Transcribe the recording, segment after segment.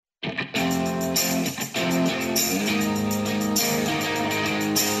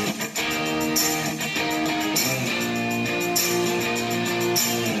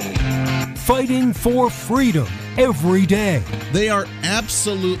fighting for freedom every day. They are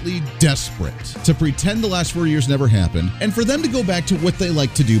absolutely desperate to pretend the last 4 years never happened and for them to go back to what they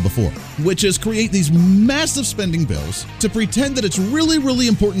liked to do before, which is create these massive spending bills to pretend that it's really, really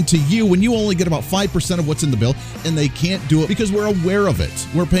important to you when you only get about 5% of what's in the bill, and they can't do it because we're aware of it.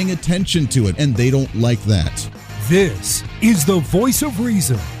 We're paying attention to it, and they don't like that. This is the Voice of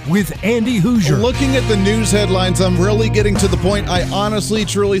Reason with Andy Hoosier. Looking at the news headlines, I'm really getting to the point. I honestly,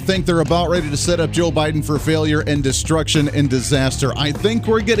 truly think they're about ready to set up Joe Biden for failure and destruction and disaster. I think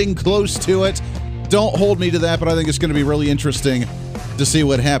we're getting close to it. Don't hold me to that, but I think it's going to be really interesting to see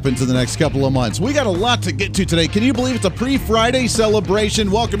what happens in the next couple of months. We got a lot to get to today. Can you believe it's a pre-Friday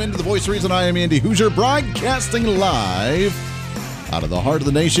celebration? Welcome into the Voice of Reason. I am Andy Hoosier, broadcasting live out of the heart of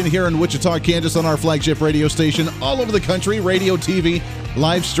the nation here in Wichita, Kansas, on our flagship radio station, all over the country, radio, TV,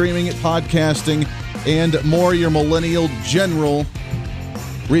 live streaming, podcasting, and more. Your millennial general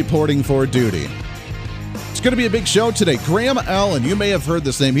reporting for duty. It's going to be a big show today. Graham Allen, you may have heard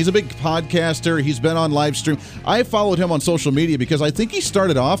this name. He's a big podcaster. He's been on live stream. I followed him on social media because I think he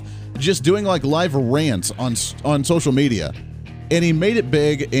started off just doing like live rants on social media. And he made it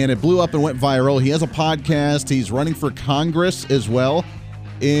big, and it blew up and went viral. He has a podcast. He's running for Congress as well.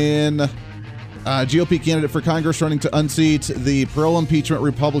 GOP candidate for Congress, running to unseat the pro-impeachment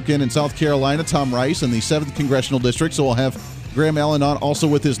Republican in South Carolina, Tom Rice, in the 7th Congressional District. So we'll have Graham Allen on, also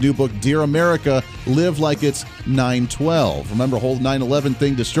with his new book, Dear America, Live Like It's 9/12. Remember, whole 9/11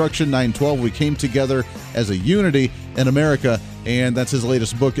 thing, destruction, 9/12. We came together as a unity in America, and that's his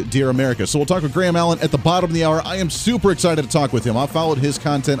latest book, Dear America. So we'll talk with Graham Allen at the bottom of the hour. I am super excited to talk with him. I've followed his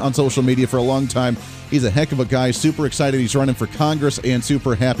content on social media for a long time. He's a heck of a guy, super excited he's running for Congress, and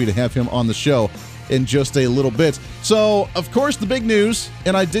super happy to have him on the show in just a little bit. So, of course, the big news,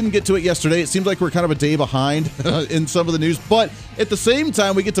 and I didn't get to it yesterday. It seems like we're kind of a day behind in some of the news, but at the same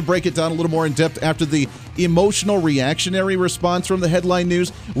time, we get to break it down a little more in depth after the emotional reactionary response from the headline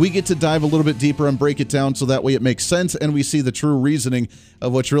news. We get to dive a little bit deeper and break it down so that way it makes sense and we see the true reasoning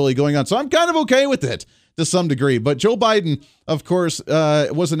of what's really going on. So I'm kind of okay with it to some degree. But Joe Biden, of course,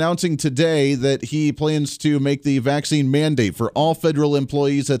 was announcing today that he plans to make the vaccine mandate for all federal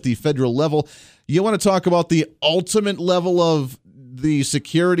employees at the federal level. You want to talk about the ultimate level of the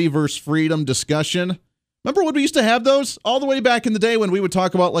security versus freedom discussion? Remember when we used to have those all the way back in the day when we would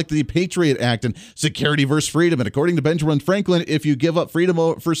talk about like the Patriot Act and security versus freedom? And according to Benjamin Franklin, if you give up freedom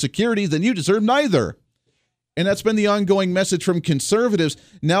for security, then you deserve neither. And that's been the ongoing message from conservatives.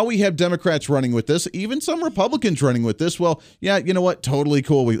 Now we have Democrats running with this, even some Republicans running with this. Well, yeah, you know what? Totally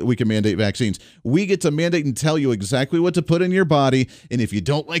cool. We can mandate vaccines. We get to mandate and tell you exactly what to put in your body. And if you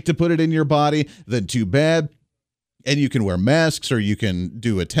don't like to put it in your body, then too bad. And you can wear masks, or you can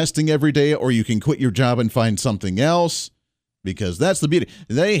do a testing every day, or you can quit your job and find something else. Because that's the beauty.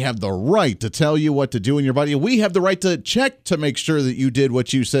 They have the right to tell you what to do in your body. We have the right to check to make sure that you did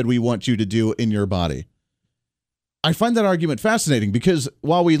what you said we want you to do in your body. I find that argument fascinating because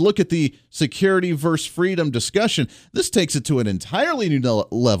while we look at the security versus freedom discussion, this takes it to an entirely new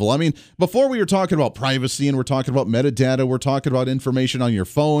level. I mean, before we were talking about privacy and we're talking about metadata, we're talking about information on your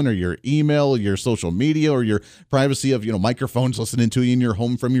phone or your email or your social media or your privacy of, microphones listening to you in your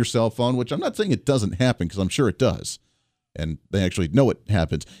home from your cell phone, which I'm not saying it doesn't happen because I'm sure it does. And they actually know it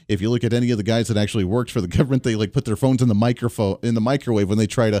happens. If you look at any of the guys that actually worked for the government, they put their phones in the microwave when they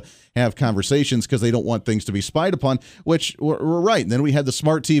try to have conversations because they don't want things to be spied upon, which we're right. And then we had the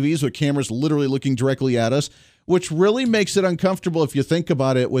smart TVs with cameras literally looking directly at us, which really makes it uncomfortable if you think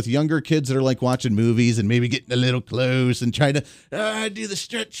about it with younger kids that are like watching movies and maybe getting a little close and trying to do the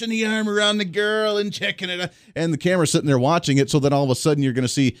stretching the arm around the girl and checking it. And the camera's sitting there watching it. So then all of a sudden you're going to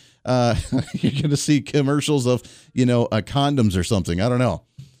see commercials of, condoms or something. I don't know.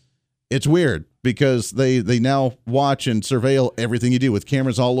 It's weird because they now watch and surveil everything you do with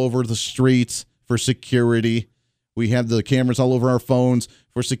cameras all over the streets for security. We have the cameras all over our phones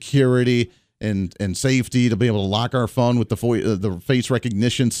for security and safety, to be able to lock our phone with the face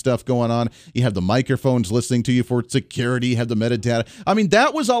recognition stuff going on. You have the microphones listening to you for security. You have the metadata. I mean,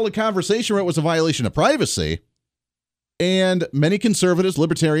 that was all a conversation where it was a violation of privacy. And many conservatives,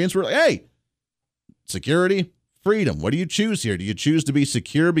 libertarians were like, hey, security, freedom. What do you choose here? Do you choose to be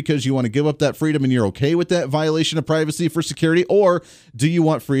secure because you want to give up that freedom and you're okay with that violation of privacy for security? Or do you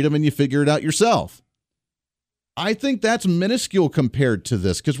want freedom and you figure it out yourself? I think that's minuscule compared to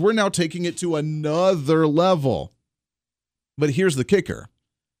this because we're now taking it to another level. But here's the kicker.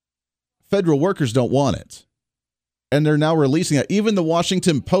 Federal workers don't want it. And they're now releasing it. Even the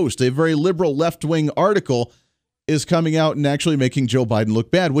Washington Post, a very liberal left-wing article, is coming out and actually making Joe Biden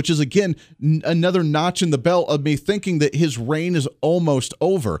look bad, which is, again, another notch in the belt of me thinking that his reign is almost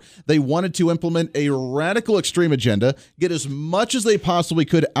over. They wanted to implement a radical extreme agenda, get as much as they possibly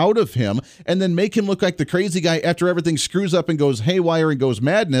could out of him, and then make him look like the crazy guy after everything screws up and goes haywire and goes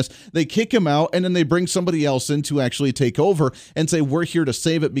madness. They kick him out, and then they bring somebody else in to actually take over and say, we're here to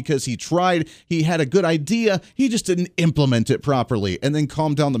save it because he tried, he had a good idea, he just didn't implement it properly, and then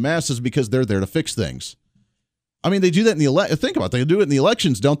calm down the masses because they're there to fix things. I mean, they do that in the think about it. They do it in the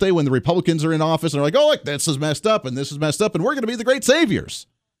elections, don't they? When the Republicans are in office and they're like, oh, look, this is messed up and this is messed up and we're going to be the great saviors.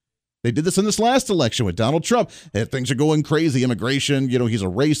 They did this in this last election with Donald Trump. And things are going crazy. Immigration, he's a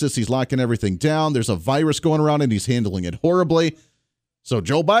racist. He's locking everything down. There's a virus going around and he's handling it horribly. So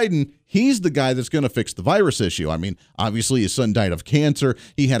Joe Biden, he's the guy that's going to fix the virus issue. I mean, obviously his son died of cancer.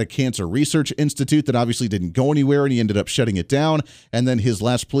 He had a cancer research institute that obviously didn't go anywhere, and he ended up shutting it down. And then his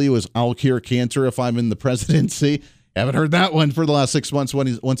last plea was, I'll cure cancer if I'm in the presidency. Haven't heard that one for the last 6 months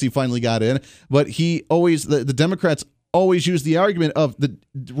once he finally got in. But he always, the Democrats always use the argument of the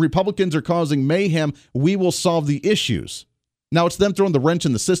Republicans are causing mayhem. We will solve the issues. Now, it's them throwing the wrench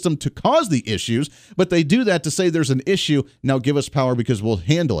in the system to cause the issues, but they do that to say there's an issue. Now give us power because we'll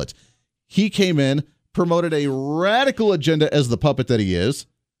handle it. He came in, promoted a radical agenda as the puppet that he is.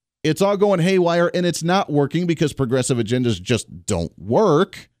 It's all going haywire, and it's not working because progressive agendas just don't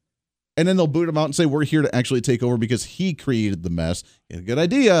work. And then they'll boot him out and say, we're here to actually take over because he created the mess. He had a good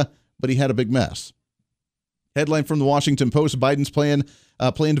idea, but he had a big mess. Headline from the Washington Post, Biden's planned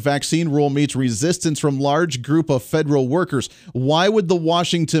vaccine rule meets resistance from large group of federal workers. Why would the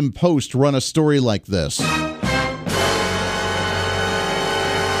Washington Post run a story like this?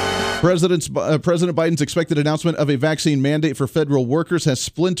 President Biden's expected announcement of a vaccine mandate for federal workers has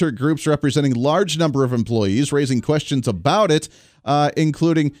splintered groups representing large number of employees, raising questions about it,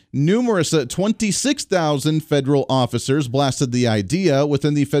 including numerous 26,000 federal officers blasted the idea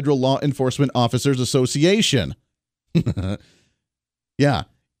within the Federal Law Enforcement Officers Association. Yeah.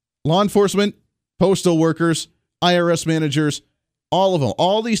 Law enforcement, postal workers, IRS managers, all of them,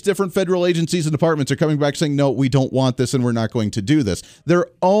 all these different federal agencies and departments are coming back saying, no, we don't want this and we're not going to do this. Their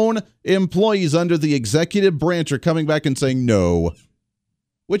own employees under the executive branch are coming back and saying no,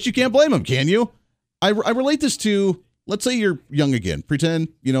 which you can't blame them, can you? I relate this to, let's say you're young again. Pretend,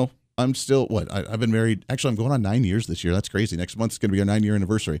 I'm still, I've been married. Actually, I'm going on 9 years this year. That's crazy. Next month's going to be our 9-year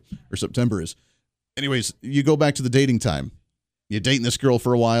anniversary, or September is. Anyways, you go back to the dating time. You're dating this girl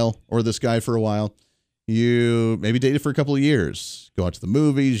for a while or this guy for a while. You maybe dated for a couple of years, go out to the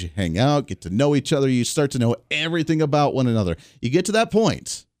movies, you hang out, get to know each other. You start to know everything about one another. You get to that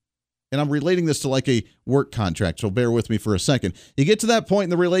point, and I'm relating this to like a work contract, so bear with me for a second. You get to that point in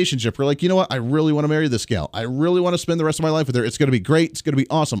the relationship where like, you know what? I really want to marry this gal. I really want to spend the rest of my life with her. It's going to be great. It's going to be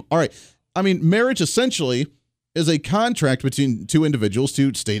awesome. All right. I mean, marriage essentially is a contract between two individuals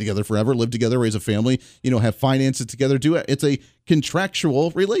to stay together forever, live together, raise a family, have finances together, do it. It's a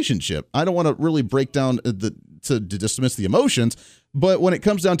contractual relationship. I don't want to really break down to dismiss the emotions, but when it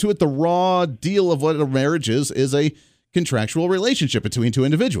comes down to it, the raw deal of what a marriage is a contractual relationship between two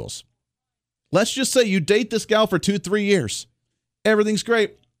individuals. Let's just say you date this gal for 2-3 years. Everything's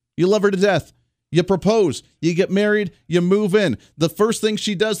great. You love her to death. You propose, you get married, you move in. The first thing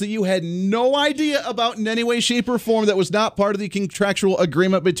she does that you had no idea about in any way, shape, or form that was not part of the contractual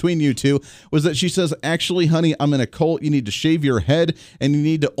agreement between you two was that she says, actually, honey, I'm in a cult. You need to shave your head and you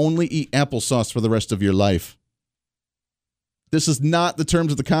need to only eat applesauce for the rest of your life. This is not the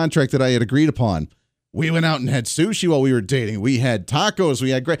terms of the contract that I had agreed upon. We went out and had sushi while we were dating. We had tacos.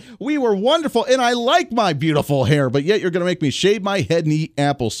 We were wonderful. And I like my beautiful hair, but yet you're going to make me shave my head and eat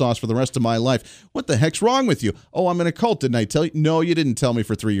applesauce for the rest of my life. What the heck's wrong with you? Oh, I'm in a cult. Didn't I tell you? No, you didn't tell me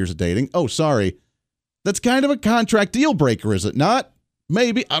for 3 years of dating. Oh, sorry. That's kind of a contract deal breaker, is it not?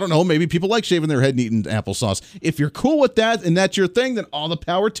 Maybe. I don't know. Maybe people like shaving their head and eating applesauce. If you're cool with that and that's your thing, then all the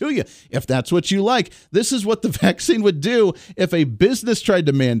power to you. If that's what you like. This is what the vaccine would do if a business tried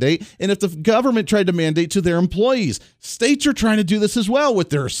to mandate and if the government tried to mandate to their employees. States are trying to do this as well with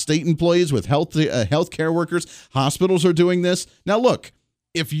their state employees, with healthcare workers. Hospitals are doing this. Now, look,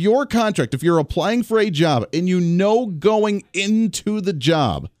 if your contract, if you're applying for a job and going into the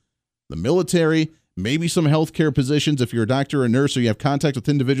job, the military, maybe some healthcare positions, if you're a doctor or a nurse or you have contact with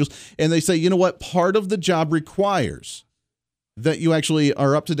individuals, and they say, you know what, part of the job requires that you actually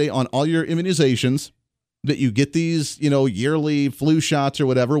are up to date on all your immunizations, that you get these, yearly flu shots or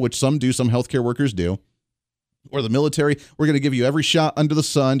whatever, which some do, some healthcare workers do, or the military, we're going to give you every shot under the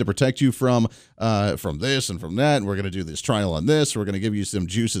sun to protect you from this and from that, and we're going to do this trial on this, we're going to give you some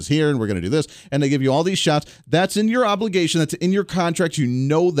juices here, and we're going to do this, and they give you all these shots. That's in your obligation, that's in your contract, you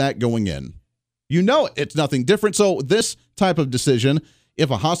know that going in. You know it's nothing different. So this type of decision, if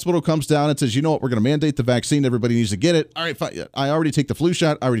a hospital comes down and says, you know what, we're going to mandate the vaccine, everybody needs to get it. All right, fine. I already take the flu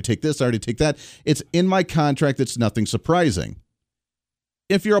shot. I already take this. I already take that. It's in my contract. It's nothing surprising.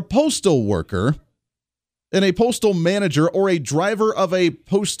 If you're a postal worker and a postal manager or a driver of a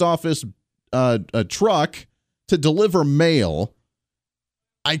post office a truck to deliver mail,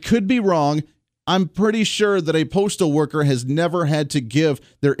 I could be wrong. I'm pretty sure that a postal worker has never had to give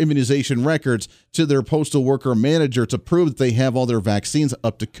their immunization records to their postal worker manager to prove that they have all their vaccines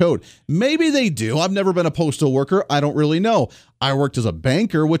up to code. Maybe they do. I've never been a postal worker. I don't really know. I worked as a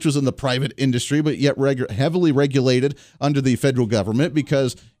banker, which was in the private industry, but yet heavily regulated under the federal government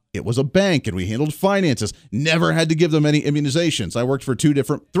because it was a bank and we handled finances. Never had to give them any immunizations. I worked for two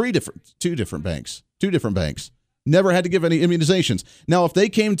different banks. Never had to give any immunizations. Now, if they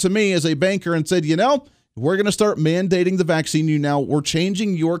came to me as a banker and said, you know, we're going to start mandating the vaccine, we're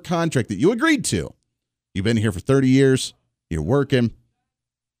changing your contract that you agreed to. You've been here for 30 years. You're working.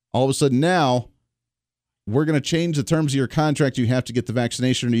 All of a sudden now, we're going to change the terms of your contract. You have to get the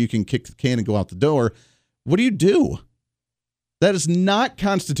vaccination or you can kick the can and go out the door. What do you do? That is not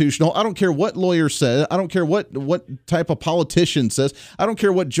constitutional. I don't care what lawyer says. I don't care what type of politician says. I don't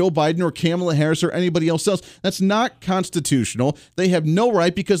care what Joe Biden or Kamala Harris or anybody else says. That's not constitutional. They have no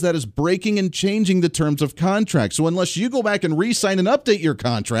right because that is breaking and changing the terms of contract. So unless you go back and re-sign and update your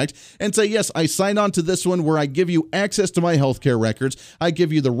contract and say, yes, I signed on to this one where I give you access to my healthcare records. I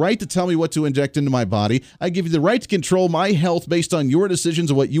give you the right to tell me what to inject into my body. I give you the right to control my health based on your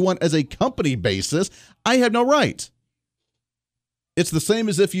decisions of what you want as a company basis. I have no right. It's the same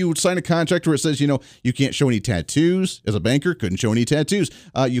as if you would sign a contract where it says, you can't show any tattoos. As a banker, couldn't show any tattoos.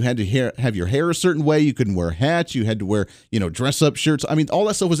 You had to have your hair a certain way. You couldn't wear hats. You had to wear, dress-up shirts. I mean, all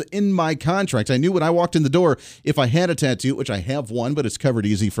that stuff was in my contract. I knew when I walked in the door, if I had a tattoo, which I have one, but it's covered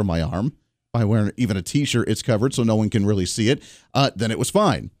easy from my arm. By wearing even a T-shirt, it's covered so no one can really see it. Then it was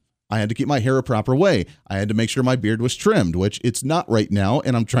fine. I had to keep my hair a proper way. I had to make sure my beard was trimmed, which it's not right now.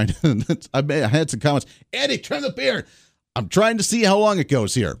 And I'm trying to, I had some comments. Eddie, trim the beard. I'm trying to see how long it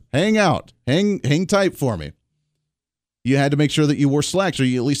goes here. Hang out. Hang tight for me. You had to make sure that you wore slacks, or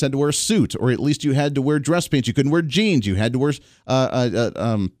you at least had to wear a suit, or at least you had to wear dress pants. You couldn't wear jeans. You had to wear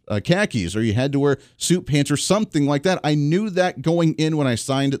khakis, or you had to wear suit pants or something like that. I knew that going in when I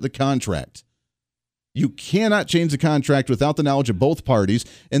signed the contract. You cannot change the contract without the knowledge of both parties,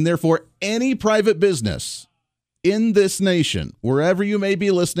 and therefore any private business in this nation, wherever you may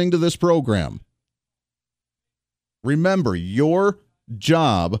be listening to this program, remember, your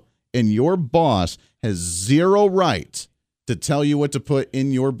job and your boss has zero right to tell you what to put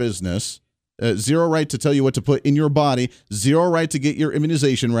in your business, zero right to tell you what to put in your body, zero right to get your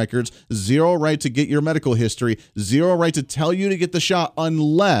immunization records, zero right to get your medical history, zero right to tell you to get the shot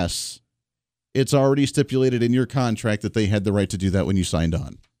unless it's already stipulated in your contract that they had the right to do that when you signed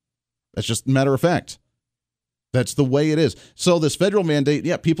on. That's just a matter of fact. That's the way it is. So this federal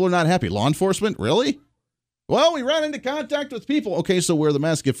mandate, people are not happy. Law enforcement, really? Well, we ran into contact with people. Okay, so wear the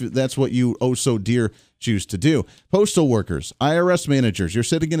mask if that's what you, oh so dear, choose to do. Postal workers, IRS managers, you're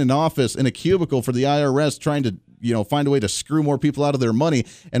sitting in an office in a cubicle for the IRS trying to, find a way to screw more people out of their money,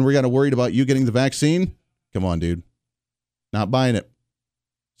 and we're kind of worried about you getting the vaccine? Come on, dude. Not buying it.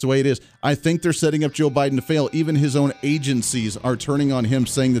 It's the way it is. I think they're setting up Joe Biden to fail. Even his own agencies are turning on him,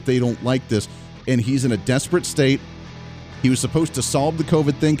 saying that they don't like this, and he's in a desperate state. He was supposed to solve the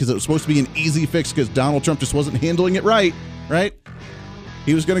COVID thing because it was supposed to be an easy fix because Donald Trump just wasn't handling it right?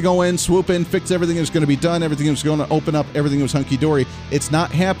 He was going to go in, swoop in, fix everything that was going to be done. Everything was going to open up. Everything was hunky-dory. It's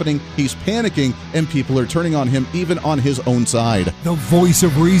not happening. He's panicking, and people are turning on him, even on his own side. The Voice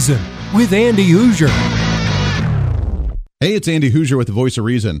of Reason with Andy Hoosier. Hey, it's Andy Hoosier with the Voice of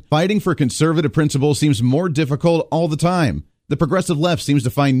Reason. Fighting for conservative principles seems more difficult all the time. The progressive left seems to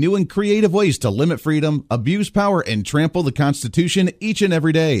find new and creative ways to limit freedom, abuse power, and trample the Constitution each and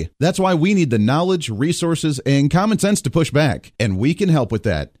every day. That's why we need the knowledge, resources, and common sense to push back. And we can help with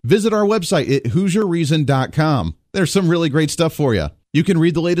that. Visit our website at HoosierReason.com. There's some really great stuff for you. You can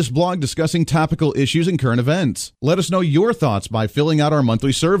read the latest blog discussing topical issues and current events. Let us know your thoughts by filling out our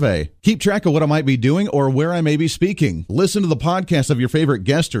monthly survey. Keep track of what I might be doing or where I may be speaking. Listen to the podcast of your favorite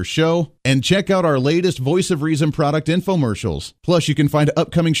guest or show, and check out our latest Voice of Reason product infomercials. Plus, you can find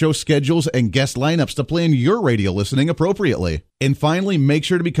upcoming show schedules and guest lineups to plan your radio listening appropriately. And finally, make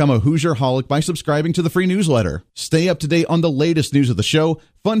sure to become a Hoosier-holic by subscribing to the free newsletter. Stay up to date on the latest news of the show,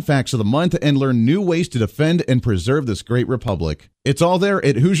 fun facts of the month, and learn new ways to defend and preserve this great republic. It's all there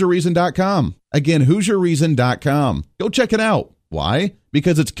at HoosierReason.com. Again, HoosierReason.com. Go check it out. Why?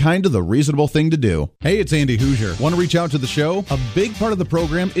 because it's kind of the reasonable thing to do. Hey, it's Andy Hoosier. Want to reach out to the show? A big part of the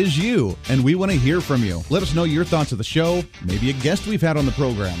program is you, and we want to hear from you. Let us know your thoughts of the show, maybe a guest we've had on the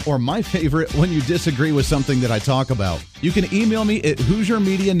program, or my favorite, when you disagree with something that I talk about. You can email me at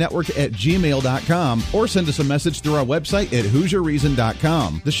HoosierMediaNetwork@gmail.com or send us a message through our website at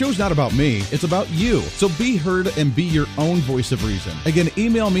HoosierReason.com. The show's not about me, it's about you. So be heard and be your own voice of reason. Again,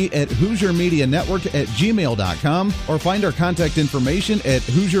 email me at HoosierMediaNetwork@gmail.com or find our contact information at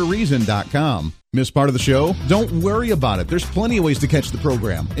HoosierReason.com. Missed part of the show? Don't worry about it. There's plenty of ways to catch the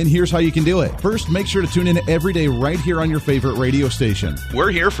program, and here's how you can do it. First, make sure to tune in every day right here on your favorite radio station.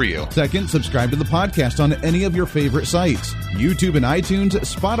 We're here for you. Second, subscribe to the podcast on any of your favorite sites. YouTube and iTunes,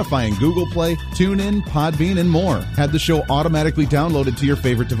 Spotify and Google Play, TuneIn, Podbean, and more. Have the show automatically downloaded to your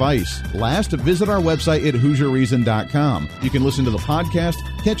favorite device. Last, visit our website at HoosierReason.com. You can listen to the podcast,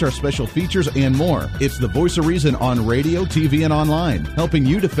 catch our special features, and more. It's the voice of reason on radio, TV, and online, helping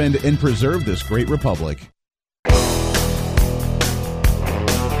you defend and preserve this great republic.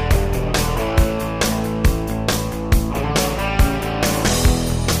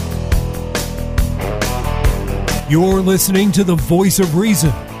 You're listening to the Voice of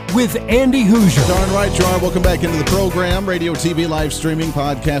Reason with Andy Hoosier. Darn right you are. Welcome back into the program. Radio, TV, live streaming,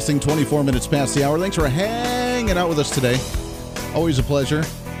 podcasting, 24 minutes past the hour. Thanks for hanging out with us today. Always a pleasure.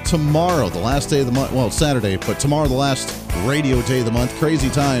 Tomorrow, the last day of the month, well, it's Saturday, but tomorrow, the last radio day of the month. Crazy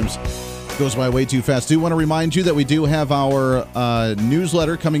times. Goes by way too fast. Do want to remind you that we do have our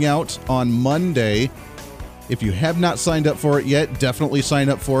newsletter coming out on Monday. If you have not signed up for it yet, definitely sign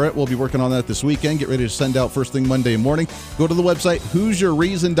up for it. We'll be working on that this weekend. Get ready to send out first thing Monday morning. Go to the website,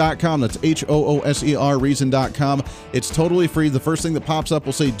 HoosierReason.com. That's HOOSER Reason.com. It's totally free. The first thing that pops up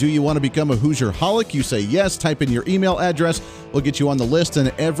will say, do you want to become a Hoosier-holic? You say yes. Type in your email address. We'll get you on the list. And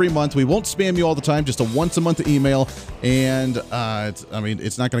every month, we won't spam you all the time, just a once-a-month email. And,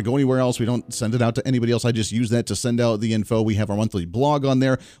 it's not going to go anywhere else. We don't send it out to anybody else. I just use that to send out the info. We have our monthly blog on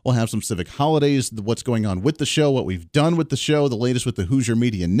there. We'll have some civic holidays, what's going on with the show, what we've done with the show, the latest with the Hoosier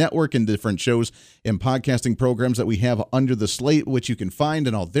Media Network and different shows and podcasting programs that we have under the slate, which you can find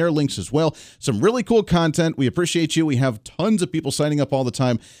and all their links as well. Some really cool content. We appreciate you. We have tons of people signing up all the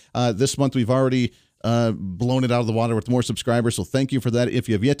time. This month we've already blown it out of the water with more subscribers, so thank you for that. If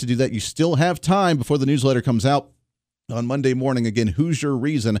you have yet to do that, you still have time before the newsletter comes out on Monday morning. Again,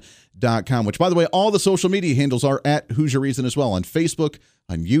 HoosierReason.com, which, by the way, all the social media handles are at Hoosier Reason as well, on Facebook,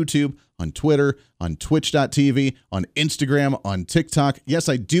 on YouTube, on Twitter, on Twitch.tv, on Instagram, on TikTok. Yes,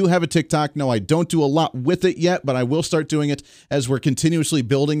 I do have a TikTok. No, I don't do a lot with it yet, but I will start doing it as we're continuously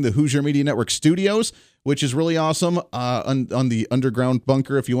building the Hoosier Media Network studios, which is really awesome, on the underground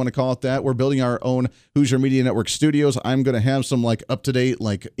bunker, if you want to call it that. We're building our own Hoosier Media Network studios. I'm going to have some up-to-date,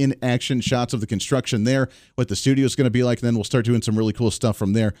 in-action shots of the construction there, what the studio is going to be like, and then we'll start doing some really cool stuff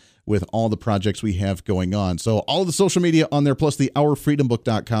from there with all the projects we have going on. So all of the social media on there, plus the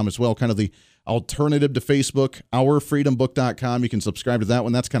OurFreedomBook.com as well, kind of the alternative to Facebook, OurFreedomBook.com. You can subscribe to that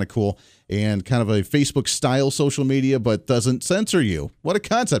one. That's kind of cool, and kind of a Facebook-style social media, but doesn't censor you. What a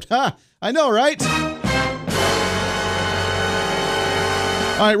concept. Ha! I know, right?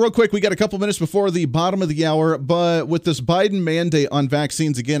 All right, real quick, we got a couple minutes before the bottom of the hour, but with this Biden mandate on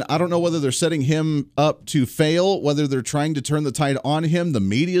vaccines, again, I don't know whether they're setting him up to fail, whether they're trying to turn the tide on him. The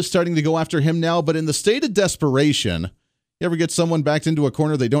media is starting to go after him now, but in the state of desperation, you ever get someone backed into a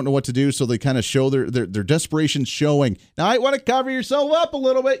corner, they don't know what to do, so they kind of show their desperation showing. Now, I want to cover yourself up a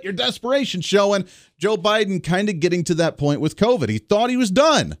little bit. Your desperation showing. Joe Biden kind of getting to that point with COVID. He thought he was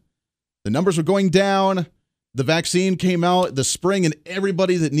done. The numbers were going down. The vaccine came out this spring, and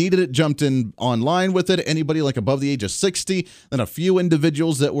everybody that needed it jumped in online with it. Anybody above the age of 60, then a few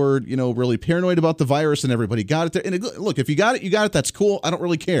individuals that were, really paranoid about the virus, and everybody got it there. And look, if you got it, you got it. That's cool. I don't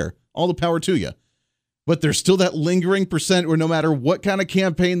really care. All the power to you. But there's still that lingering percent where no matter what kind of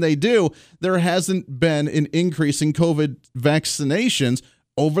campaign they do, there hasn't been an increase in COVID vaccinations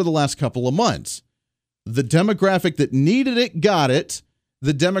over the last couple of months. The demographic that needed it got it.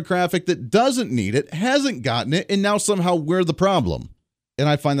 The demographic that doesn't need it hasn't gotten it, and now somehow we're the problem. And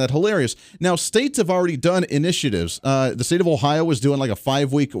I find that hilarious. Now, states have already done initiatives. The state of Ohio was doing a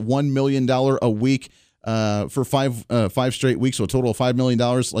 5-week, $1 million a week for five straight weeks, so a total of $5 million,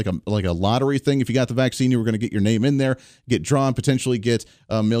 like a lottery thing. If you got the vaccine, you were going to get your name in there, get drawn, potentially get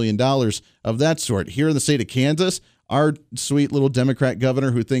 $1 million of that sort. Here in the state of Kansas, our sweet little Democrat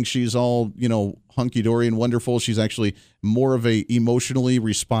governor who thinks she's all, hunky-dory and wonderful. She's actually more of a emotionally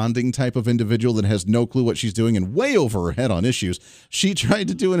responding type of individual that has no clue what she's doing and way over her head on issues. She tried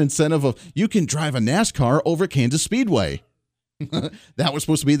to do an incentive of, you can drive a NASCAR over Kansas Speedway. That was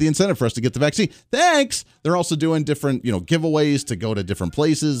supposed to be the incentive for us to get the vaccine. Thanks. They're also doing different, giveaways to go to different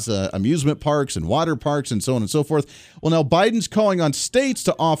places, amusement parks and water parks and so on and so forth. Well, now Biden's calling on states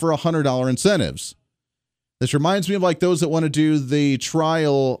to offer $100 incentives. This reminds me of like those that want to do the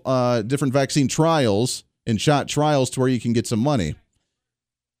trial, different vaccine trials and shot trials to where you can get some money.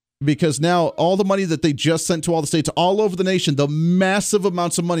 Because now all the money that they just sent to all the states all over the nation, the massive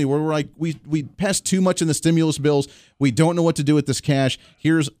amounts of money where we're like, we passed too much in the stimulus bills. We don't know what to do with this cash.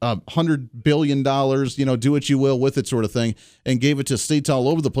 Here's $100 billion, do what you will with it sort of thing, and gave it to states all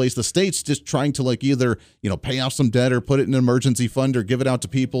over the place. The states just trying to like either, pay off some debt or put it in an emergency fund or give it out to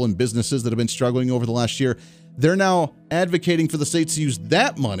people and businesses that have been struggling over the last year. They're now advocating for the states to use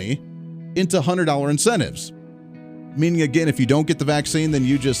that money into $100 incentives. Meaning, again, if you don't get the vaccine, then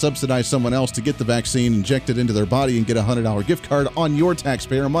you just subsidize someone else to get the vaccine, inject it into their body, and get a $100 gift card on your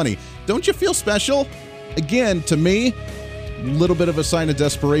taxpayer money. Don't you feel special? Again, to me, a little bit of a sign of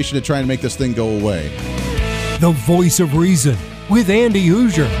desperation to try and make this thing go away. The Voice of Reason with Andy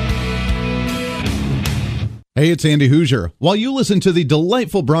Hoosier. Hey, it's Andy Hoosier. While you listen to the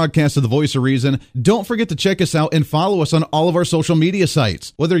delightful broadcast of The Voice of Reason, don't forget to check us out and follow us on all of our social media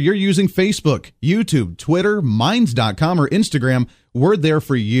sites. Whether you're using Facebook, YouTube, Twitter, Minds.com, or Instagram, we're there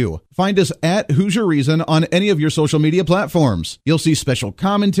for you. Find us at Hoosier Reason on any of your social media platforms. You'll see special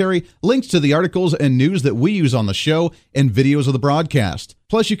commentary, links to the articles and news that we use on the show, and videos of the broadcast.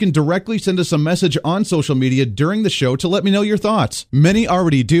 Plus, you can directly send us a message on social media during the show to let me know your thoughts. Many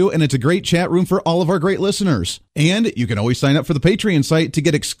already do, and it's a great chat room for all of our great listeners. And you can always sign up for the Patreon site to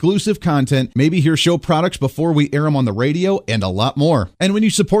get exclusive content, maybe hear show products before we air them on the radio, and a lot more. And when you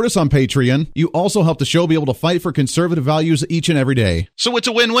support us on Patreon, you also help the show be able to fight for conservative values each and every day. So it's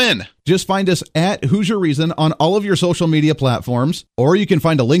a win-win. Just find us at Hoosier Reason on all of your social media platforms, or you can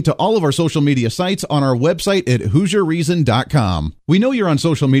find a link to all of our social media sites on our website at HoosierReason.com. We know you're on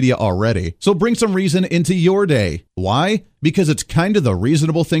social media already, so bring some reason into your day. Why? Because it's kind of the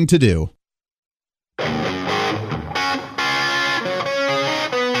reasonable thing to do.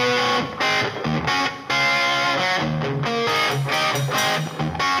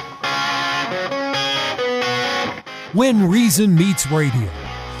 When Reason Meets Radio.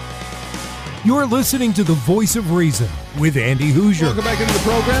 You're listening to The Voice of Reason with Andy Hoosier. Welcome back into the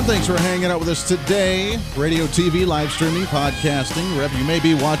program. Thanks for hanging out with us today. Radio, TV, live streaming, podcasting, wherever you may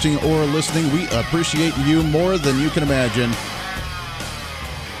be watching or listening, we appreciate you more than you can imagine.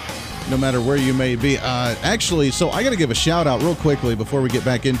 No matter where you may be. So I got to give a shout out real quickly before we get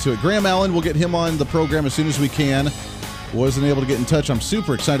back into it. Graham Allen, we'll get him on the program as soon as we can. Wasn't able to get in touch. I'm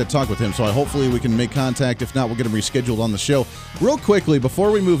super excited to talk with him, so hopefully we can make contact. If not, we'll get him rescheduled on the show. Real quickly,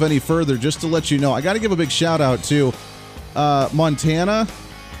 before we move any further, just to let you know, I got to give a big shout-out to Montana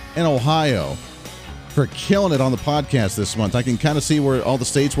and Ohio for killing it on the podcast this month. I can kind of see where all the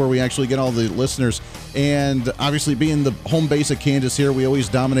states where we actually get all the listeners, and obviously being the home base of Kansas here, we always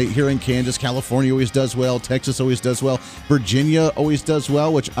dominate here in Kansas. California always does well. Texas always does well. Virginia always does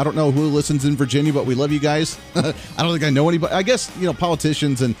well, which I don't know who listens in Virginia, but we love you guys. I don't think I know anybody. I guess,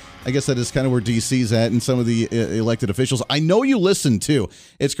 politicians, and I guess that is kind of where DC's at and some of the elected officials. I know you listen too.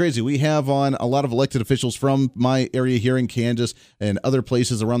 It's crazy. We have on a lot of elected officials from my area here in Kansas and other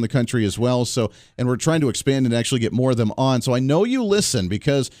places around the country as well. So, and we're trying to expand and actually get more of them on. So I know you listen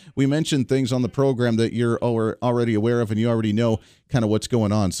because we mentioned things on the program that you're already aware of and you already know kind of what's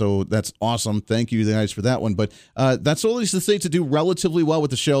going on. So that's awesome. Thank you guys for that one. But that's all these states that do relatively well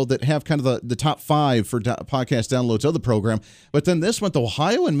with the show that have kind of the top 5 for podcast downloads of the program. But then this month,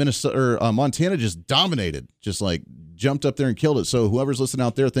 Ohio and Minnesota or Montana just dominated, just like jumped up there and killed it. So whoever's listening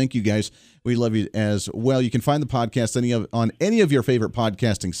out there, thank you guys. We love you as well. You can find the podcast on any of your favorite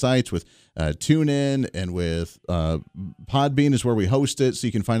podcasting sites with TuneIn and with Podbean is where we host it. So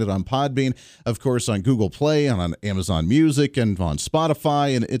you can find it on Podbean, of course, on Google Play, and on Amazon Music, and on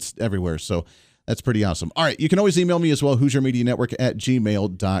Spotify, and it's everywhere. So that's pretty awesome. All right, you can always email me as well,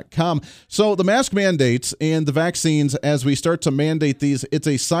 HoosierMediaNetwork@gmail.com. So the mask mandates and the vaccines, as we start to mandate these, it's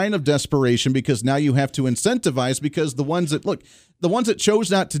a sign of desperation because now you have to incentivize because the ones that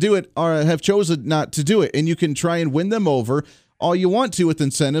chose not to do it have chosen not to do it, and you can try and win them over all you want to with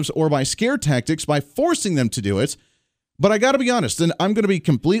incentives or by scare tactics by forcing them to do it. But I got to be honest, and I'm going to be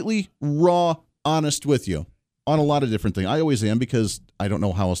completely raw honest with you on a lot of different things. I always am because I don't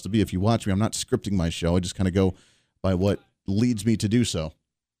know how else to be. If you watch me, I'm not scripting my show. I just kind of go by what leads me to do so.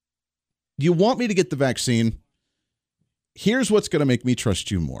 You want me to get the vaccine? Here's what's going to make me trust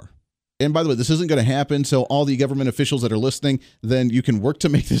you more. And by the way, this isn't going to happen, so all the government officials that are listening, then you can work to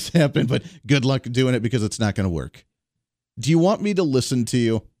make this happen, but good luck doing it because it's not going to work. Do you want me to listen to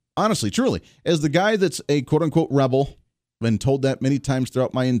you, honestly, truly, as the guy that's a quote-unquote rebel, Been told that many times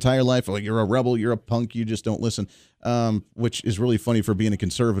throughout my entire life. Like, you're a rebel, you're a punk, you just don't listen. Which is really funny for being a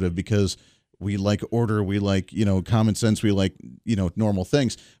conservative, because we like order, we like, common sense, we like, normal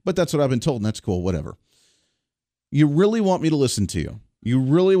things. But that's what I've been told, and that's cool, whatever. You really want me to listen to you. You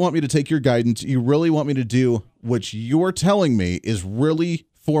really want me to take your guidance. You really want me to do what you're telling me is really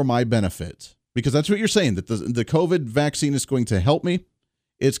for my benefit. Because that's what you're saying, that the COVID vaccine is going to help me.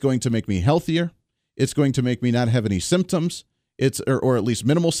 It's going to make me healthier. It's going to make me not have any symptoms. Or at least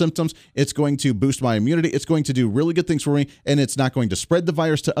minimal symptoms. It's going to boost my immunity. It's going to do really good things for me, and it's not going to spread the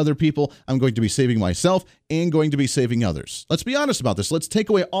virus to other people. I'm going to be saving myself and going to be saving others. Let's be honest about this. Let's take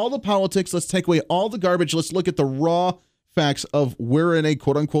away all the politics. Let's take away all the garbage. Let's look at the raw facts of we're in a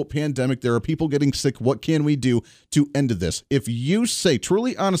quote-unquote pandemic. There are people getting sick. What can we do to end this? If you say,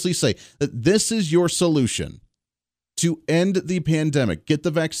 truly, honestly say that this is your solution to end the pandemic, get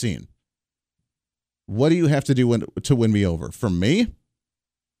the vaccine, what do you have to do to win me over? For me,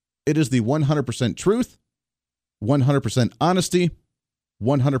 it is the 100% truth, 100% honesty,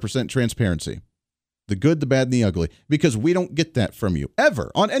 100% transparency. The good, the bad, and the ugly. Because we don't get that from you,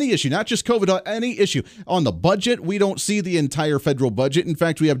 ever, on any issue, not just COVID, on any issue. On the budget, we don't see the entire federal budget. In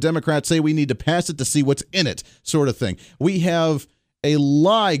fact, we have Democrats say we need to pass it to see what's in it, sort of thing. We have a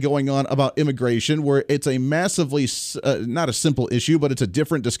lie going on about immigration where it's a massively, not a simple issue, but it's a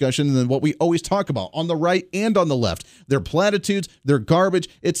different discussion than what we always talk about on the right and on the left. They're platitudes, they're garbage.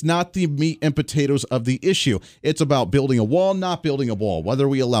 It's not the meat and potatoes of the issue. It's about building a wall, not building a wall, whether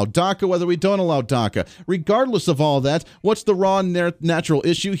we allow DACA, whether we don't allow DACA. Regardless of all that, what's the raw natural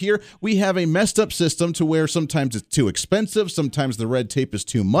issue here? We have a messed up system to where sometimes it's too expensive, sometimes the red tape is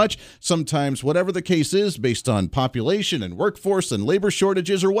too much, sometimes whatever the case is based on population and workforce and labor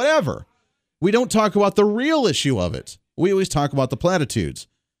shortages or whatever. We don't talk about the real issue of it. We always talk about the platitudes.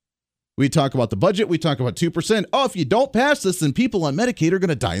 We talk about the budget. We talk about 2%. Oh, if you don't pass this, then people on Medicaid are going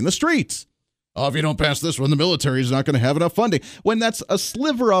to die in the streets. Oh, if you don't pass this one, the military is not going to have enough funding. When that's a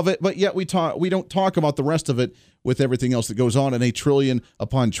sliver of it, but yet we don't talk about the rest of it with everything else that goes on in a trillion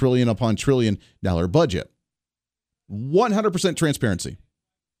upon trillion upon trillion dollar budget. 100% transparency.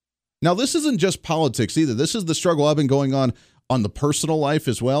 Now, this isn't just politics either. This is the struggle I've been going on the personal life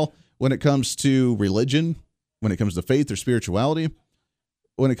as well, when it comes to religion, when it comes to faith or spirituality,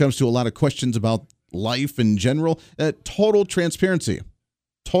 when it comes to a lot of questions about life in general. Total transparency,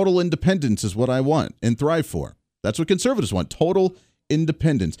 total independence is what I want and thrive for. That's what conservatives want, total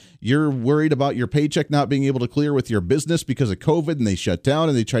independence. You're worried about your paycheck not being able to clear with your business because of COVID, and they shut down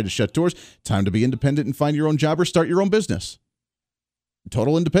and they tried to shut doors. Time to be independent and find your own job or start your own business.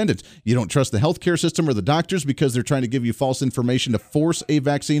 Total independence. You don't trust the healthcare system or the doctors because they're trying to give you false information to force a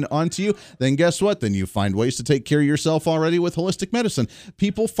vaccine onto you. Then guess what? Then you find ways to take care of yourself already with holistic medicine.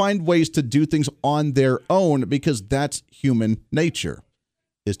 People find ways to do things on their own because that's human nature,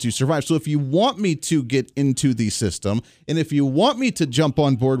 is to survive. So if you want me to get into the system, and if you want me to jump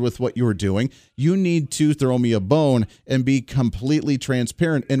on board with what you're doing, you need to throw me a bone and be completely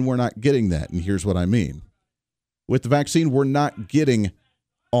transparent, and we're not getting that. And here's what I mean. With the vaccine, we're not getting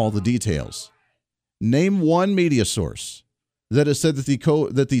all the details. Name one media source that has said that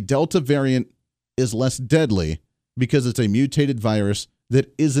the Delta variant is less deadly because it's a mutated virus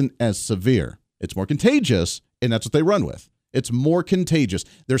that isn't as severe. It's more contagious, and that's what they run with. It's more contagious.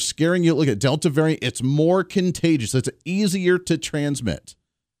 They're scaring you. Look at Delta variant. It's more contagious. It's easier to transmit.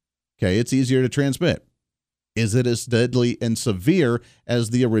 Okay, it's easier to transmit. Is it as deadly and severe as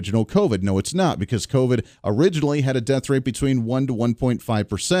the original COVID? No, it's not, because COVID originally had a death rate between 1 to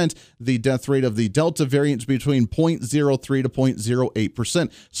 1.5%. The death rate of the Delta variant is between 0.03 to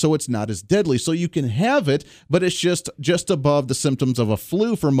 0.08%. So it's not as deadly. So you can have it, but it's just above the symptoms of a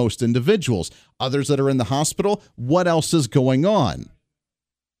flu for most individuals. Others that are in the hospital, what else is going on?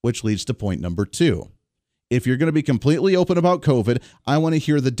 Which leads to point number 2. If you're going to be completely open about COVID, I want to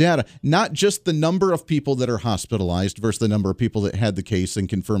hear the data, not just the number of people that are hospitalized versus the number of people that had the case and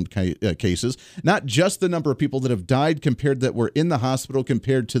confirmed cases, not just the number of people that have died compared that were in the hospital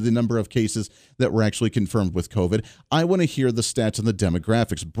compared to the number of cases that were actually confirmed with COVID. I want to hear the stats and the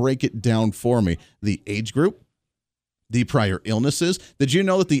demographics. Break it down for me. The age group, the prior illnesses. Did you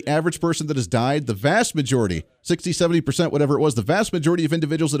know that the average person that has died, the vast majority, 60, 70%, whatever it was, the vast majority of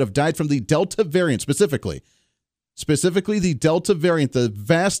individuals that have died from the Delta variant specifically the Delta variant, the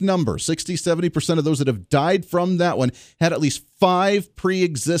vast number, 60, 70% of those that have died from that one had at least 5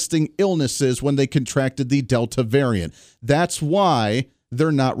 pre-existing illnesses when they contracted the Delta variant. That's why they're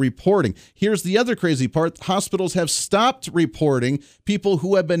not reporting. Here's the other crazy part. Hospitals have stopped reporting people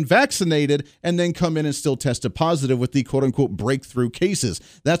who have been vaccinated and then come in and still tested positive with the quote-unquote breakthrough cases.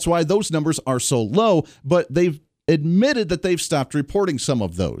 That's why those numbers are so low, but they've admitted that they've stopped reporting some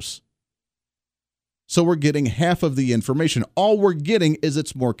of those. So we're getting half of the information. All we're getting is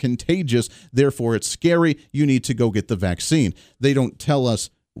it's more contagious, therefore it's scary. You need to go get the vaccine. They don't tell us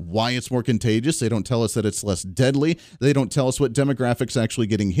why it's more contagious. They don't tell us that it's less deadly. They don't tell us what demographics actually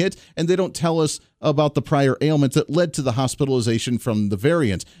getting hit. And they don't tell us about the prior ailments that led to the hospitalization from the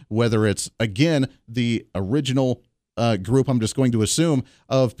variant, whether it's, again, the original group, I'm just going to assume,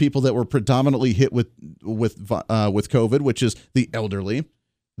 of people that were predominantly hit with COVID, which is the elderly,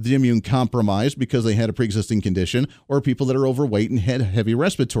 the immune compromised because they had a pre-existing condition, or people that are overweight and had heavy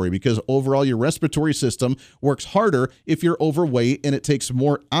respiratory, because overall your respiratory system works harder if you're overweight, and it takes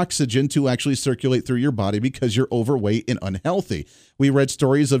more oxygen to actually circulate through your body because you're overweight and unhealthy. We read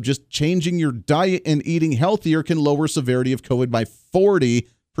stories of just changing your diet and eating healthier can lower severity of COVID by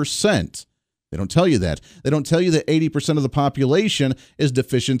 40%. They don't tell you that. They don't tell you that 80% of the population is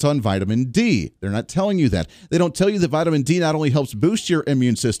deficient on vitamin D. They're not telling you that. They don't tell you that vitamin D not only helps boost your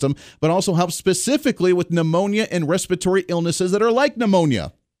immune system, but also helps specifically with pneumonia and respiratory illnesses that are like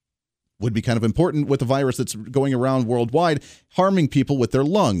pneumonia. Would be kind of important with a virus that's going around worldwide, harming people with their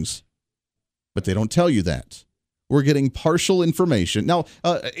lungs. But they don't tell you that. We're getting partial information. Now,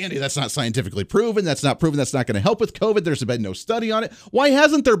 Andy, that's not scientifically proven. That's not proven. That's not going to help with COVID. There's been no study on it. Why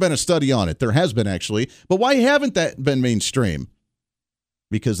hasn't there been a study on it? There has been, actually. But why haven't that been mainstream?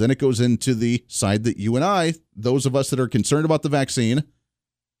 Because then it goes into the side that you and I, those of us that are concerned about the vaccine,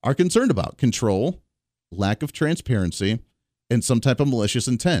 are concerned about: control, lack of transparency, and some type of malicious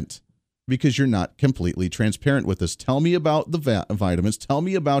intent. Because you're not completely transparent with us. Tell me about the vitamins. Tell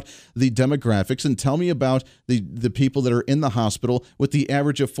me about the demographics, and tell me about the people that are in the hospital with the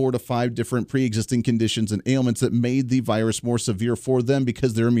average of 4 to 5 different pre-existing conditions and ailments that made the virus more severe for them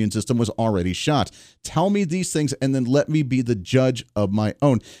because their immune system was already shot. Tell me these things, and then let me be the judge of my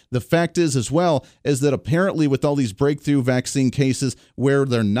own. The fact is, as well, is that apparently with all these breakthrough vaccine cases where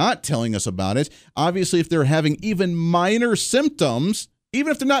they're not telling us about it, obviously if they're having even minor symptoms, even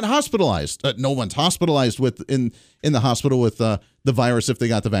if they're not hospitalized, no one's hospitalized in the hospital with the virus if they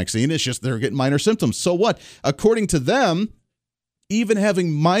got the vaccine. It's just they're getting minor symptoms. So what? According to them, even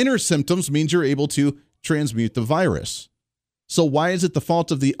having minor symptoms means you're able to transmute the virus. So why is it the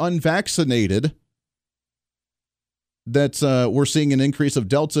fault of the unvaccinated that we're seeing an increase of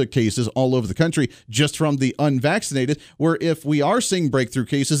Delta cases all over the country just from the unvaccinated, where if we are seeing breakthrough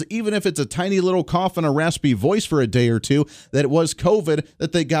cases, even if it's a tiny little cough and a raspy voice for a day or two, that it was COVID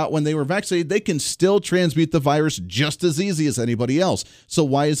that they got when they were vaccinated, they can still transmute the virus just as easy as anybody else. So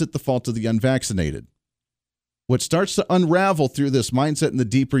why is it the fault of the unvaccinated? What starts to unravel through this mindset, and the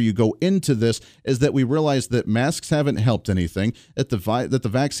deeper you go into this, is that we realize that masks haven't helped anything, that the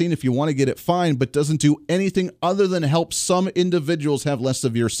vaccine, if you want to get it, fine, but doesn't do anything other than help some individuals have less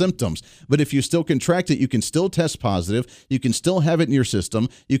severe symptoms. But if you still contract it, you can still test positive, you can still have it in your system,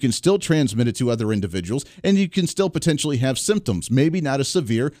 you can still transmit it to other individuals, and you can still potentially have symptoms. Maybe not as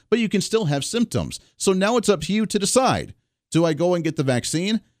severe, but you can still have symptoms. So now it's up to you to decide. Do I go and get the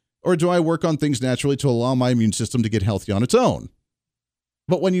vaccine? Or do I work on things naturally to allow my immune system to get healthy on its own?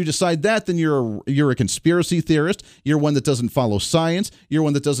 But when you decide that, then you're a conspiracy theorist. You're one that doesn't follow science. You're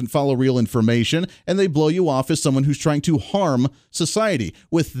one that doesn't follow real information. And they blow you off as someone who's trying to harm society.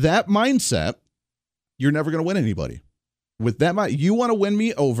 With that mindset, you're never going to win anybody. With that mindset, you want to win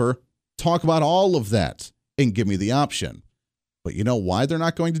me over, talk about all of that, and give me the option. But you know why they're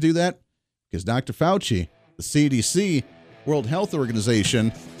not going to do that? Because Dr. Fauci, the CDC, World Health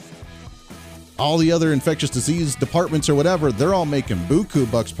Organization, all the other infectious disease departments or whatever, they're all making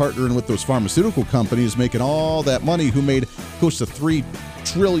buku bucks partnering with those pharmaceutical companies, making all that money, who made close to $3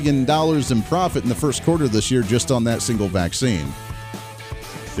 trillion in profit in the first quarter of this year just on that single vaccine.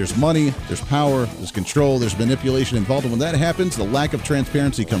 There's money, there's power, there's control, there's manipulation involved. And when that happens, the lack of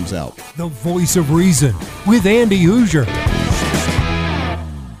transparency comes out. The Voice of Reason with Andy Hoosier.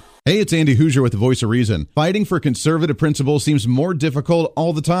 Hey, it's Andy Hoosier with the Voice of Reason. Fighting for conservative principles seems more difficult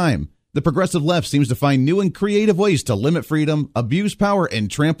all the time. The progressive left seems to find new and creative ways to limit freedom, abuse power, and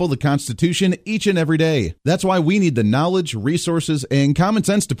trample the Constitution each and every day. That's why we need the knowledge, resources, and common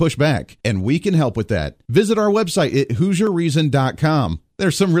sense to push back. And we can help with that. Visit our website at HoosierReason.com.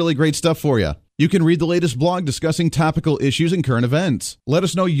 There's some really great stuff for you. You can read the latest blog discussing topical issues and current events. Let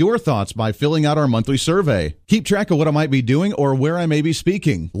us know your thoughts by filling out our monthly survey. Keep track of what I might be doing or where I may be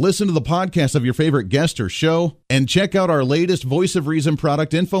speaking. Listen to the podcast of your favorite guest or show. And check out our latest Voice of Reason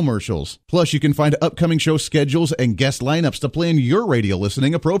product infomercials. Plus, you can find upcoming show schedules and guest lineups to plan your radio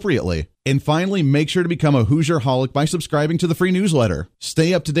listening appropriately. And finally, make sure to become a Hoosier-holic by subscribing to the free newsletter.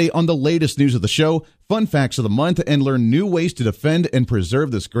 Stay up to date on the latest news of the show, fun facts of the month, and learn new ways to defend and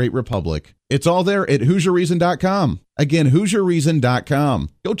preserve this great republic. It's all there at HoosierReason.com. Again, HoosierReason.com.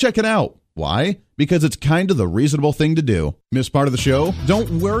 Go check it out. Why? Because it's kind of the reasonable thing to do. Miss part of the show?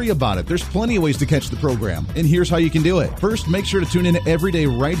 Don't worry about it. There's plenty of ways to catch the program, and here's how you can do it. First, make sure to tune in every day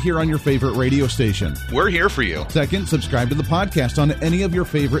right here on your favorite radio station. We're here for you. Second, subscribe to the podcast on any of your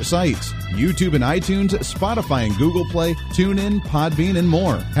favorite sites. YouTube and iTunes, Spotify and Google Play, TuneIn, Podbean, and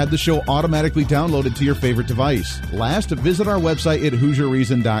more. Have the show automatically downloaded to your favorite device. Last, visit our website at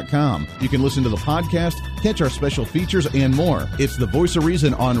HoosierReason.com. You can listen to the podcast, catch our special features, and more. It's the Voice of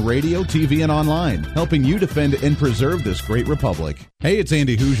Reason on radio, TV, and online, helping you defend and preserve this great republic. Hey, it's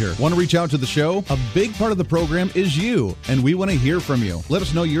Andy Hoosier. Want to reach out to the show? A big part of the program is you, and we want to hear from you. Let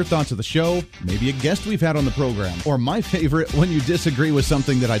us know your thoughts of the show, maybe a guest we've had on the program, or my favorite, when you disagree with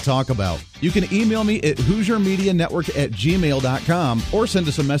something that I talk about. You can email me at HoosierMediaNetwork@gmail.com or send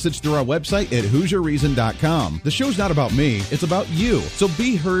us a message through our website at HoosierReason.com. The show's not about me, it's about you. So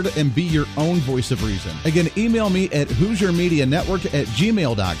be heard and be your own voice of reason. Again, email me at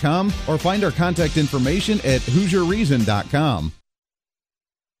HoosierMediaNetwork@gmail.com or find our contact information at HoosierReason.com.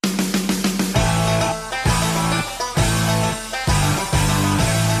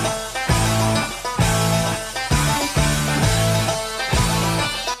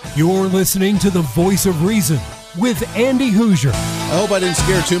 You're listening to the Voice of Reason with Andy Hoosier. I hope I didn't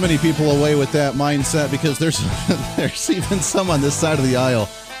scare too many people away with that mindset, because there's even some on this side of the aisle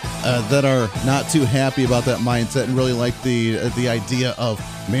that are not too happy about that mindset and really like the idea of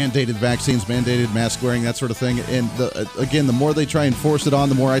mandated vaccines, mandated mask wearing, that sort of thing. And again, the more they try and force it on,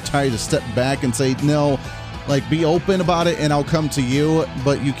 the more I try to step back and say, no, like, be open about it and I'll come to you,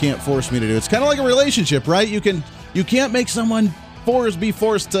 but you can't force me to do it. It's kind of like a relationship, right? You can't make someone be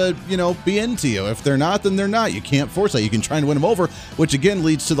forced to, be into you. If they're not, then they're not. You can't force that. You can try and win them over, which again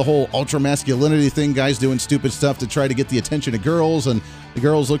leads to the whole ultra masculinity thing, guys doing stupid stuff to try to get the attention of girls, and the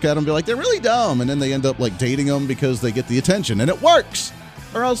girls look at them and be like, they're really dumb, and then they end up like dating them because they get the attention, and it works.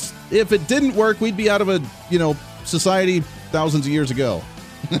 Or else, if it didn't work, we'd be out of a, society thousands of years ago.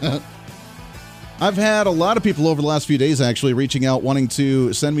 I've had a lot of people over the last few days actually reaching out, wanting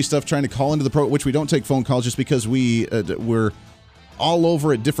to send me stuff, trying to call into the program, which we don't take phone calls just because we're all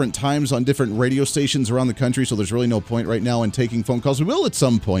over at different times on different radio stations around the country, so there's really no point right now in taking phone calls. We will at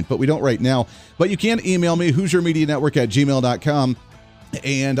some point, but we don't right now. But you can email me, HoosierMediaNetwork@gmail.com.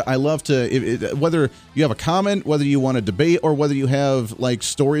 And I love to, whether you have a comment, whether you want to debate, or whether you have like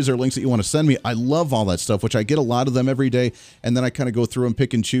stories or links that you want to send me, I love all that stuff, which I get a lot of them every day. And then I kind of go through and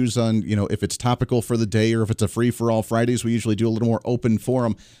pick and choose on, if it's topical for the day or if it's a free-for-all Fridays. We usually do a little more open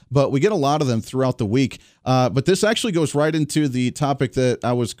forum, but we get a lot of them throughout the week. But this actually goes right into the topic that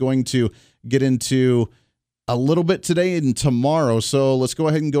I was going to get into a little bit today and tomorrow. So let's go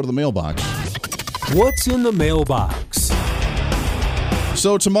ahead and go to the mailbox. What's in the mailbox?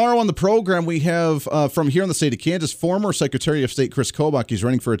 So tomorrow on the program, we have from here in the state of Kansas, former Secretary of State Chris Kobach. He's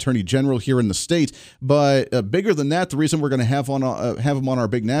running for Attorney General here in the state. But bigger than that, the reason we're going to have him on our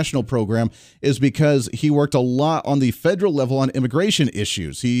big national program is because he worked a lot on the federal level on immigration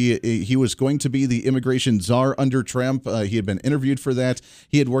issues. He was going to be the immigration czar under Trump. He had been interviewed for that.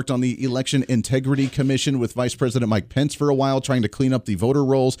 He had worked on the Election Integrity Commission with Vice President Mike Pence for a while, trying to clean up the voter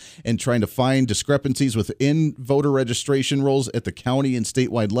rolls and trying to find discrepancies within voter registration rolls at the county and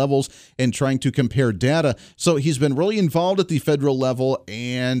statewide levels and trying to compare data. So he's been really involved at the federal level,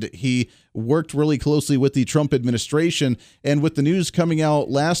 and he worked really closely with the Trump administration. And with the news coming out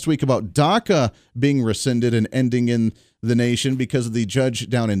last week about DACA being rescinded and ending in the nation because of the judge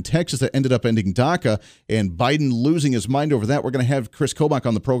down in Texas that ended up ending DACA, and Biden losing his mind over that, we're going to have Chris Kobach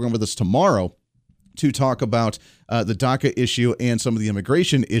on the program with us tomorrow to talk about the DACA issue and some of the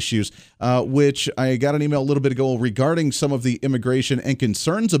immigration issues, which I got an email a little bit ago regarding some of the immigration and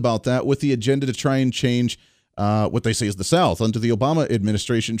concerns about that, with the agenda to try and change what they say is the South under the Obama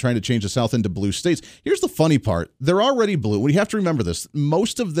administration, trying to change the South into blue states. Here's the funny part. They're already blue. We have to remember this.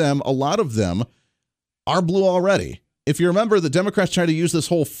 Most of them, a lot of them, are blue already. If you remember, the Democrats tried to use this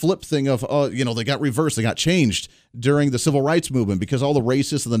whole flip thing of, they got reversed, they got changed during the civil rights movement because all the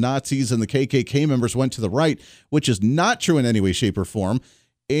racists and the Nazis and the KKK members went to the right, which is not true in any way, shape, or form.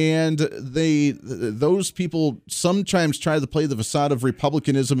 And those people sometimes try to play the facade of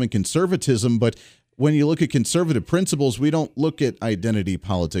republicanism and conservatism, but when you look at conservative principles, we don't look at identity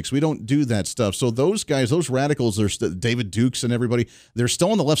politics. We don't do that stuff. So those guys, those radicals, David Dukes and everybody, they're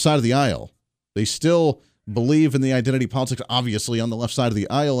still on the left side of the aisle. They still believe in the identity politics, obviously, on the left side of the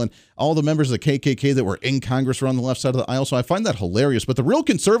aisle, and all the members of the KKK that were in Congress were on the left side of the aisle. So I find that hilarious. But the real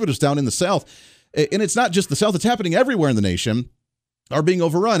conservatives down in the South, and it's not just the South, it's happening everywhere in the nation, are being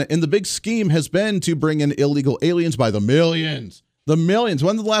overrun. And the big scheme has been to bring in illegal aliens by the millions. The millions.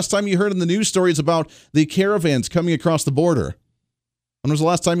 When was the last time you heard in the news stories about the caravans coming across the border? When was the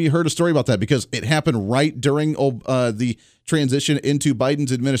last time you heard a story about that? Because it happened right during the transition into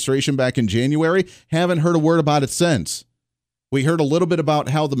Biden's administration back in January. Haven't heard a word about it since. We heard a little bit about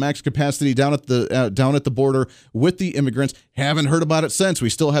how the max capacity down at the border with the immigrants. Haven't heard about it since. We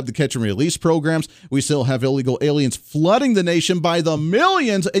still have the catch and release programs. We still have illegal aliens flooding the nation by the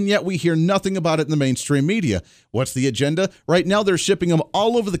millions, and yet we hear nothing about it in the mainstream media. What's the agenda? Right now they're shipping them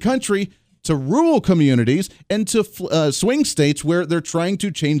all over the country to rural communities and to swing states where they're trying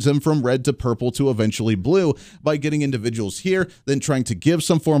to change them from red to purple to eventually blue by getting individuals here, then trying to give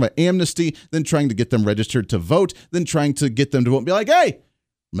some form of amnesty, then trying to get them registered to vote, then trying to get them to be like, hey,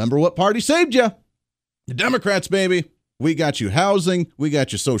 remember what party saved you? The Democrats, baby. We got you housing. We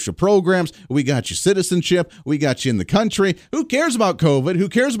got you social programs. We got you citizenship. We got you in the country. Who cares about COVID? Who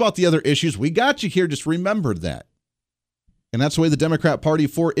cares about the other issues? We got you here. Just remember that. And that's the way the Democrat Party,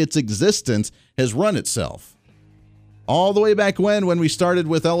 for its existence, has run itself. All the way back when we started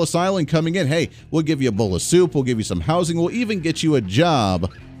with Ellis Island coming in, hey, we'll give you a bowl of soup, we'll give you some housing, we'll even get you a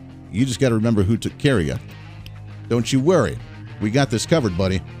job. You just got to remember who took care of you. Don't you worry. We got this covered,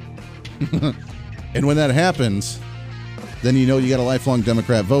 buddy. And when that happens, then you know you got a lifelong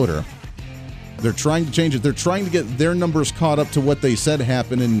Democrat voter. They're trying to change it. They're trying to get their numbers caught up to what they said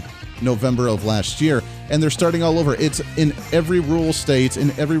happened in November of last year, and they're starting all over. It's in every rural state,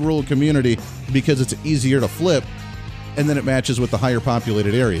 in every rural community, because it's easier to flip, and then it matches with the higher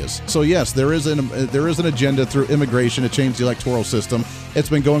populated areas. So yes, there is an agenda through immigration to change the electoral system. It's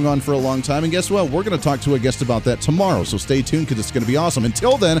been going on for a long time, and guess what? We're going to talk to a guest about that tomorrow, so stay tuned because it's going to be awesome.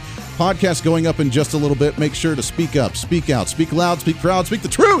 Until then, podcast going up in just a little bit. Make sure to speak up, speak out, speak loud, speak proud, speak the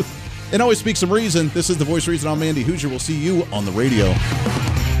truth, and always speak some reason. This is The Voice of Reason. I'm Andy Hoosier. We'll see you on the radio.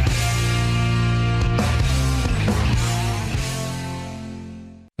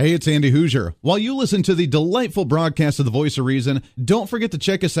 Hey, it's Andy Hoosier. While you listen to the delightful broadcast of The Voice of Reason, don't forget to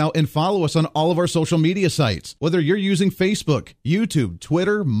check us out and follow us on all of our social media sites. Whether you're using Facebook, YouTube,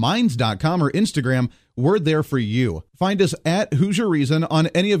 Twitter, Minds.com, or Instagram, we're there for you. Find us at Hoosier Reason on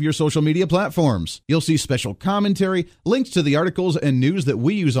any of your social media platforms. You'll see special commentary, links to the articles and news that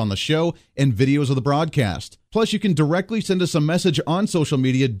we use on the show, and videos of the broadcast. Plus, you can directly send us a message on social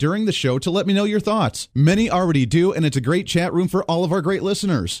media during the show to let me know your thoughts. Many already do, and it's a great chat room for all of our great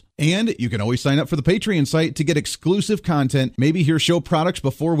listeners. And you can always sign up for the Patreon site to get exclusive content, maybe hear show products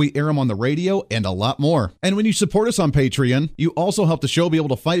before we air them on the radio, and a lot more. And when you support us on Patreon, you also help the show be able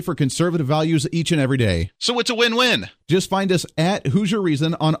to fight for conservative values each and every day. So it's a win-win. Just find us at Hoosier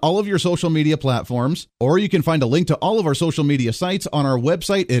Reason on all of your social media platforms, or you can find a link to all of our social media sites on our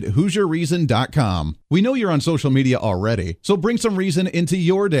website at HoosierReason.com. We know you're on social media already, so bring some reason into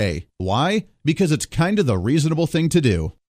your day. Why? Because it's kind of the reasonable thing to do.